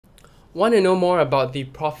Want to know more about the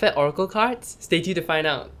Prophet Oracle cards? Stay tuned to find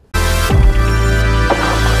out.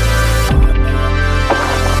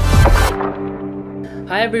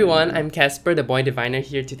 Hi everyone, I'm Casper, the Boy Diviner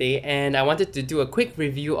here today, and I wanted to do a quick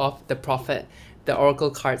review of the Prophet, the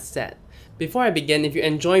Oracle card set. Before I begin, if you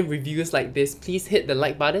enjoy reviews like this, please hit the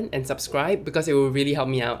like button and subscribe because it will really help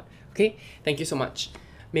me out. Okay, thank you so much.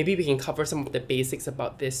 Maybe we can cover some of the basics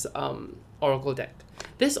about this Oracle deck.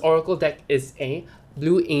 This Oracle deck is a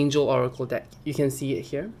Blue Angel Oracle deck. You can see it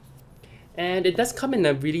here. And it does come in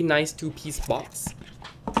a really nice two-piece box.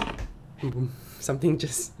 Boom, something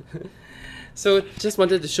just... So just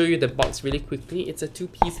wanted to show you the box really quickly. It's a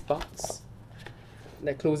two-piece box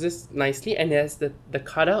that closes nicely and it has the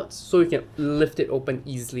cutouts so you can lift it open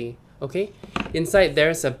easily. Okay, inside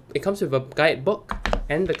it comes with a guidebook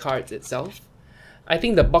and the cards itself. I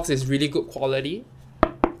think the box is really good quality,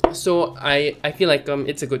 so I feel like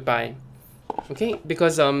it's a good buy. Okay,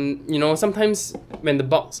 because you know, sometimes when the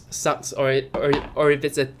box sucks or if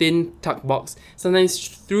it's a thin tuck box, sometimes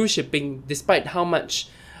through shipping, despite how much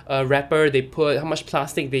wrapper they put, how much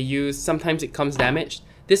plastic they use, sometimes it comes damaged.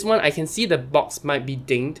 This one, I can see the box might be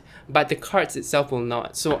dinged, but the cards itself will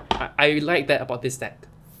not. So I like that about this deck.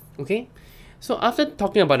 Okay, so after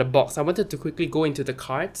talking about the box, I wanted to quickly go into the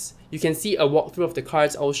cards. You can see a walkthrough of the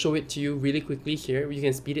cards. I'll show it to you really quickly here. You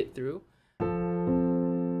can speed it through.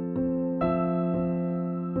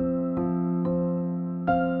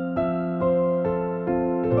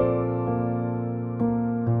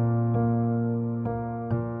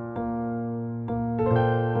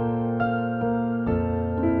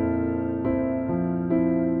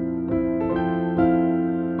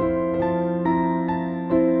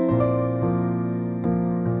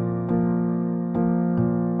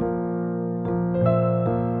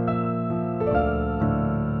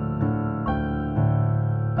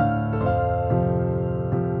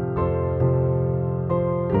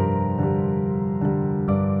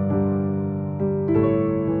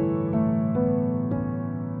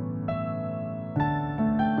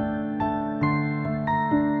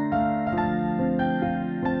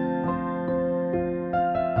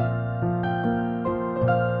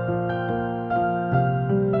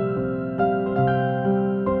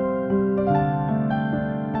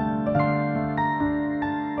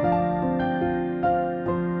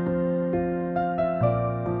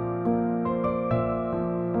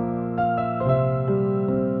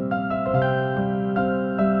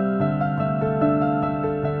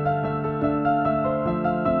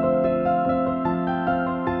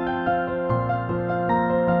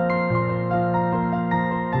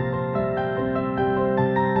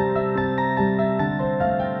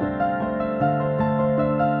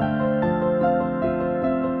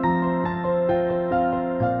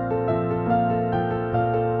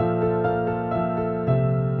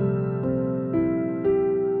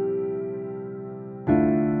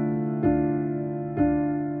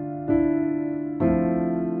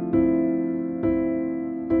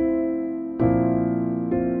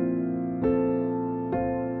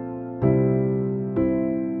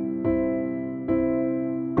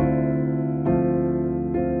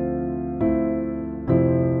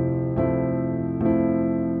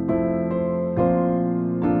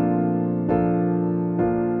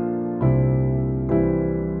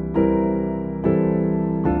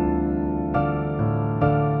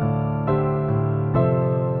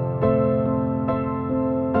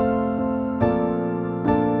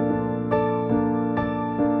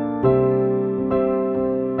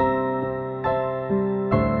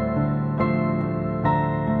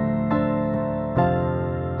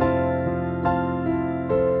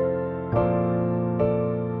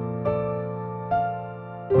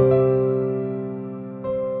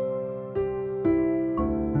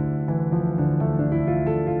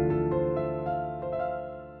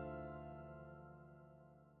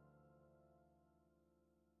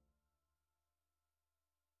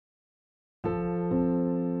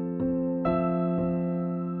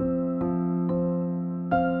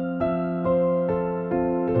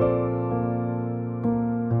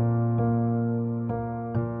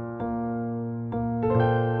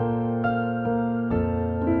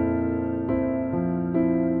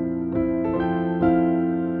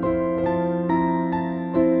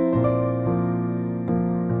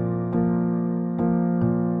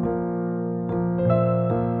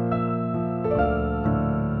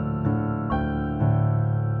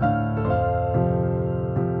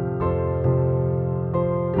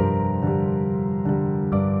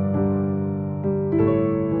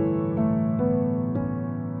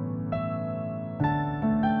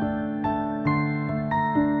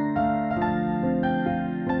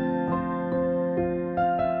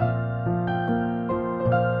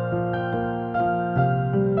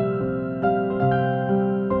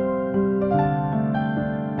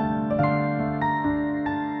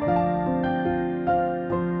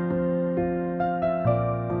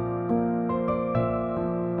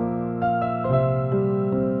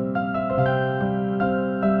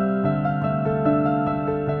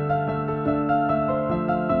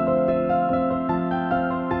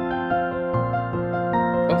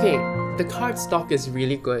 card stock is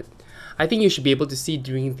really good. I think you should be able to see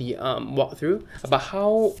during the walkthrough about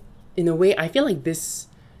how, in a way, I feel like this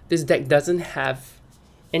deck doesn't have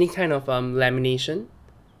any kind of lamination.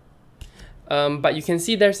 But you can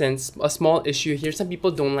see there's a small issue here. Some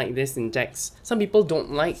people don't like this in decks. Some people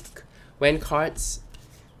don't like when cards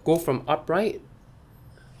go from upright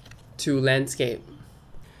to landscape.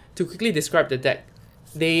 To quickly describe the deck,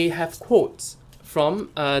 they have quotes from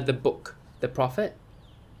the book, The Prophet.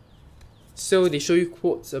 So they show you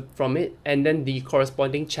quotes from it and then the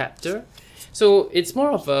corresponding chapter. So it's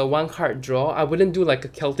more of a one card draw. I wouldn't do like a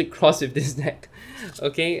Celtic Cross with this deck.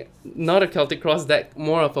 Okay, not a Celtic Cross deck,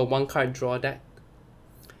 more of a one card draw deck.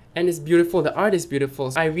 And it's beautiful, the art is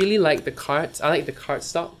beautiful. I really like the cards, I like the card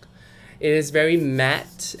stock. It is very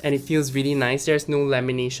matte and it feels really nice. There's no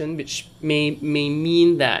lamination, which may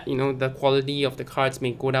mean that, you know, the quality of the cards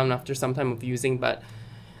may go down after some time of using, but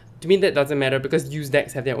to me that doesn't matter because used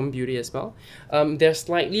decks have their own beauty as well. They're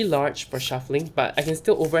slightly large for shuffling, but I can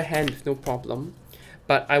still overhand with no problem.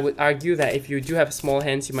 But I would argue that if you do have small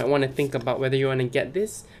hands, you might want to think about whether you want to get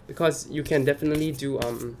this, because you can definitely do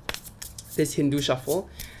this Hindu shuffle.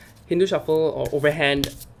 Hindu shuffle or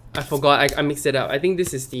overhand, I forgot, I mixed it up. I think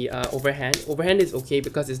this is the overhand. Overhand is okay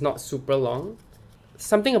because it's not super long.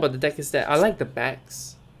 Something about the deck is that I like the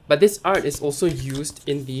backs, but this art is also used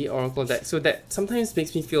in the Oracle deck, so that sometimes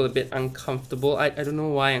makes me feel a bit uncomfortable. I don't know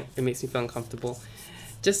why it makes me feel uncomfortable.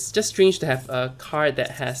 Just strange to have a card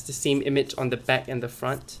that has the same image on the back and the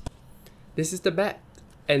front. This is the back,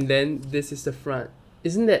 and then this is the front.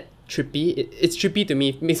 Isn't that trippy? It's trippy to me.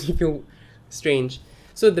 It makes me feel strange.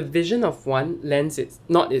 So the vision of one lends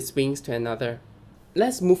not its wings to another.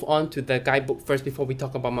 Let's move on to the guidebook first before we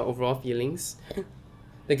talk about my overall feelings.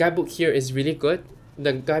 The guidebook here is really good.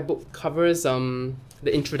 The guidebook covers the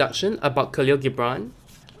introduction about Kahlil Gibran.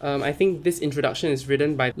 I think this introduction is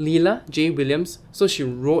written by Leela J. Williams, so she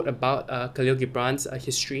wrote about Kahlil Gibran's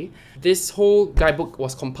history. This whole guidebook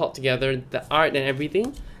was compiled together, the art and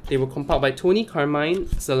everything. They were compiled by Tony Carmine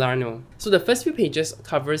Salerno. So the first few pages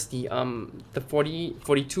covers the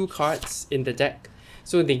 42 cards in the deck.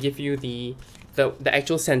 So they give you the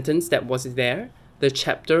actual sentence that was there, the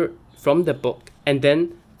chapter from the book, and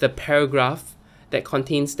then the paragraph that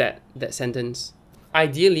contains that sentence.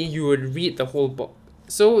 Ideally, you would read the whole book.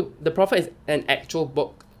 So The Prophet is an actual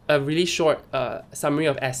book, a really short summary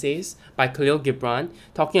of essays by Kahlil Gibran,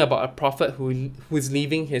 talking about a prophet who's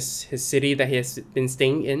leaving his city that he has been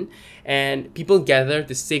staying in, and people gather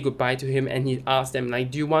to say goodbye to him, and he asks them,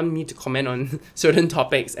 like, do you want me to comment on certain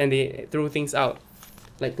topics? And they throw things out,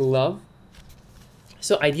 like love.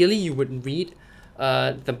 So ideally, you would read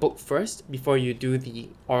the book first before you do the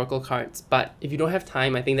oracle cards, but if you don't have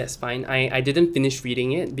time, I think that's fine. I didn't finish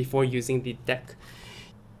reading it before using the deck.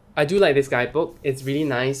 I do like this guidebook. It's really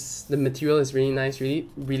nice. The material is really nice,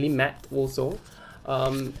 really matte also.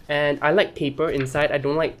 And I like paper inside. I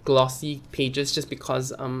don't like glossy pages just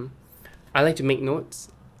because I like to make notes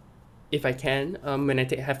if I can when I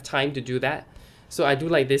have time to do that. So I do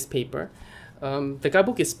like this paper. The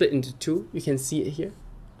guidebook is split into two. You can see it here.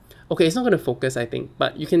 Okay, it's not going to focus, I think,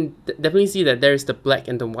 but you can definitely see that there is the black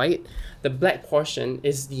and the white. The black portion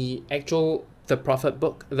is the Prophet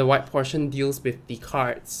book. The white portion deals with the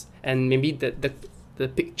cards and maybe the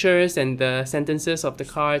pictures and the sentences of the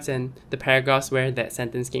cards and the paragraphs where that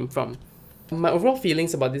sentence came from. My overall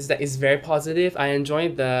feelings about this deck is very positive. I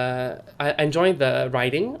enjoy the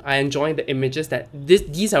writing. I enjoy the images that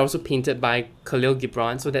these are also painted by Kahlil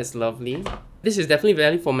Gibran, so that's lovely. This is definitely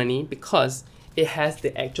value for money because it has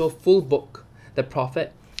the actual full book, The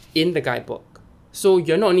Prophet, in the guidebook. So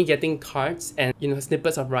you're not only getting cards and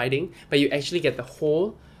snippets of writing, but you actually get the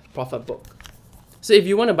whole Prophet book. So if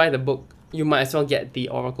you want to buy the book, you might as well get the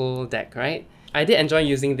Oracle deck, right? I did enjoy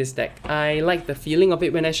using this deck. I like the feeling of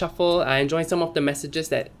it when I shuffle. I enjoy some of the messages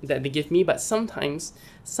that they give me, but sometimes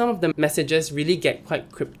some of the messages really get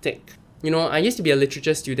quite cryptic. I used to be a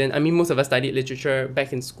literature student. I mean, most of us studied literature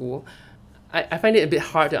back in school. I find it a bit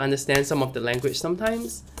hard to understand some of the language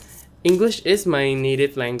sometimes. English is my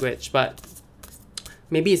native language, but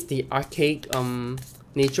maybe it's the archaic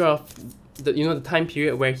nature of the time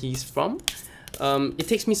period where he's from. It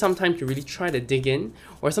takes me some time to really try to dig in,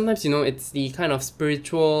 or sometimes it's the kind of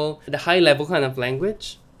spiritual, the high level kind of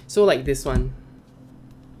language. So like this one.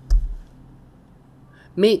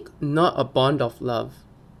 Make not a bond of love.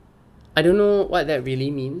 I don't know what that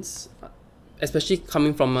really means, especially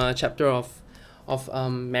coming from a chapter of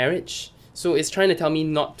marriage. So it's trying to tell me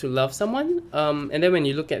not to love someone. And then when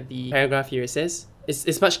you look at the paragraph here, it says,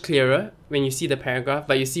 it's much clearer when you see the paragraph,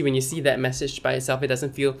 but when you see that message by itself, it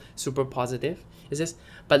doesn't feel super positive. It says,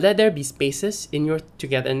 but let there be spaces in your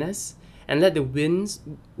togetherness and let the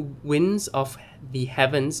winds of the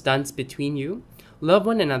heavens dance between you. Love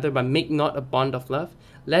one another, but make not a bond of love.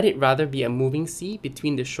 Let it rather be a moving sea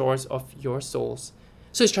between the shores of your souls.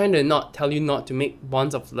 So it's trying to not tell you not to make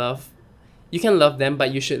bonds of love. You can love them,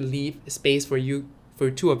 but you should leave space for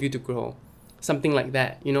two of you to grow. Something like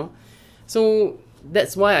that, you know? So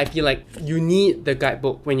that's why I feel like you need the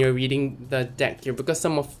guidebook when you're reading the deck here, because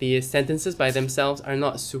some of the sentences by themselves are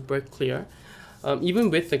not super clear. Even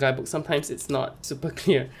with the guidebook, sometimes it's not super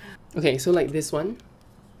clear. Okay, so like this one.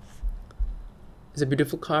 It's a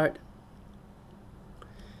beautiful card.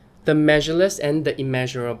 The measureless and the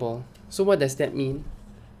immeasurable. So what does that mean?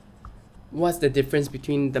 What's the difference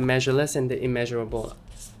between the measureless and the immeasurable?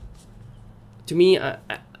 To me,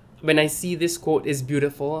 when I see this quote is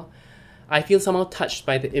beautiful, I feel somehow touched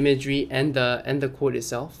by the imagery and the quote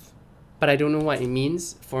itself, but I don't know what it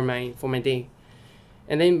means for my day.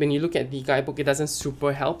 And then when you look at the guidebook, it doesn't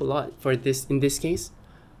super help a lot for this in this case.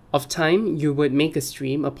 Of time you would make a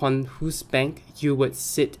stream upon whose bank you would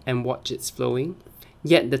sit and watch its flowing.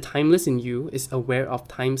 Yet the timeless in you is aware of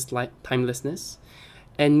time's timelessness,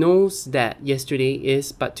 and knows that yesterday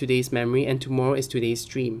is but today's memory and tomorrow is today's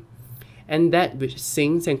dream. And that which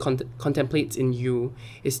sings and contemplates in you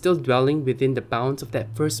is still dwelling within the bounds of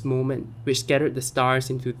that first moment which scattered the stars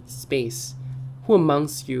into space. Who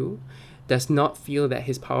amongst you does not feel that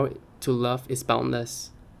his power to love is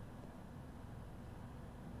boundless?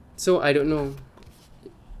 So I don't know.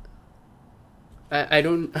 I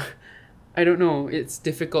don't I don't know. It's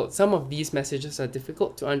difficult. Some of these messages are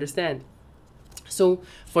difficult to understand. So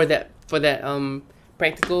for that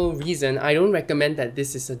practical reason, I don't recommend that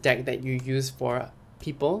this is a deck that you use for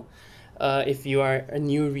people. If you are a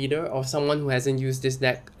new reader or someone who hasn't used this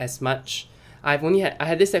deck as much. I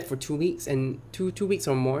had this deck for 2 weeks and two weeks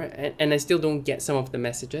or more, and I still don't get some of the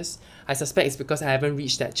messages. I suspect it's because I haven't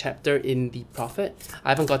reached that chapter in the Prophet. I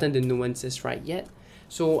haven't gotten the nuances right yet.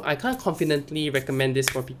 So I can't confidently recommend this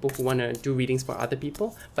for people who want to do readings for other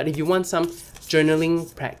people. But if you want some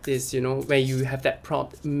journaling practice, you know, where you have that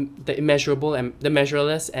prompt, the immeasurable and the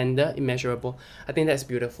measureless and the immeasurable, I think that's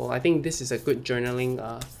beautiful. I think this is a good journaling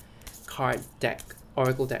card deck,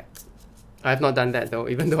 oracle deck. I have not done that though,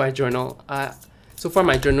 even though I journal. So far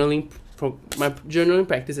my journaling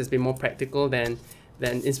practice has been more practical than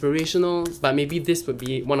inspirational. But maybe this would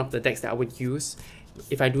be one of the decks that I would use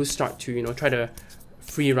if I do start to, you know, try to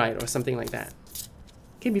free write or something like that.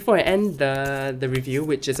 Okay, before I end the review,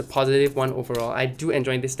 which is a positive one overall, I do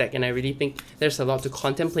enjoy this deck and I really think there's a lot to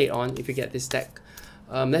contemplate on if you get this deck.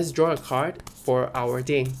 Let's draw a card for our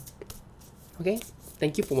day. Okay,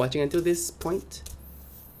 thank you for watching until this point.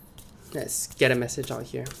 Let's get a message out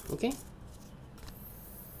here, okay?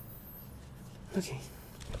 Okay,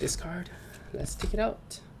 this card, let's take it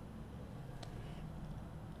out.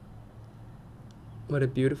 What a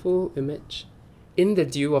beautiful image. In the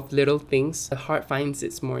dew of little things, the heart finds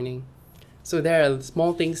its morning. So there are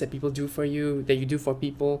small things that people do for you, that you do for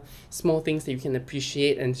people, small things that you can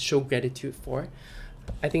appreciate and show gratitude for.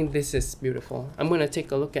 I think this is beautiful. I'm going to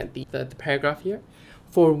take a look at the paragraph here.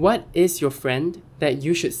 For what is your friend that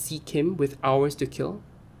you should seek him with hours to kill?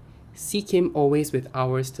 Seek him always with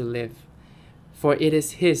hours to live. For it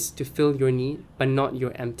is his to fill your need, but not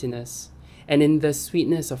your emptiness. And in the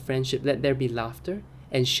sweetness of friendship, let there be laughter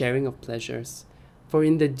and sharing of pleasures. For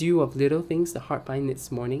in the dew of little things, the heart finds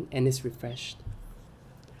its morning and is refreshed.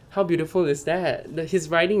 How beautiful is that? His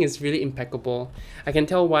writing is really impeccable. I can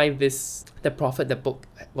tell why The Prophet, the book,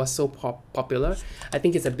 was so popular. I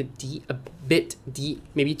think it's a bit deep,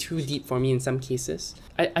 maybe too deep for me in some cases.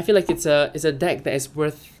 I feel like it's a deck that is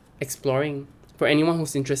worth exploring for anyone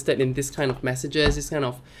who's interested in this kind of messages, this kind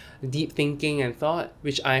of deep thinking and thought,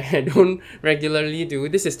 which I don't regularly do.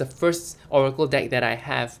 This is the first oracle deck that I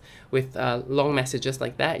have with long messages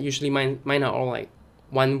like that. Usually mine are all like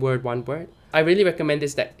one word. I really recommend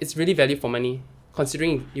this deck. It's really value for money,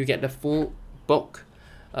 considering you get the full book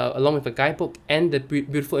along with a guidebook and the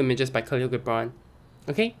beautiful images by Kahlil Gibran.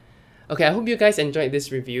 Okay, I hope you guys enjoyed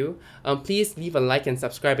this review. Please leave a like and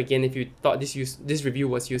subscribe again if you thought this review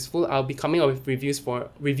was useful. I'll be coming up with reviews or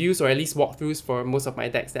at least walkthroughs for most of my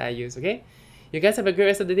decks that I use. Okay, you guys have a great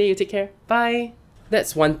rest of the day. You take care. Bye.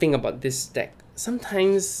 That's one thing about this deck.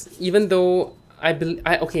 Sometimes, even though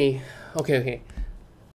okay.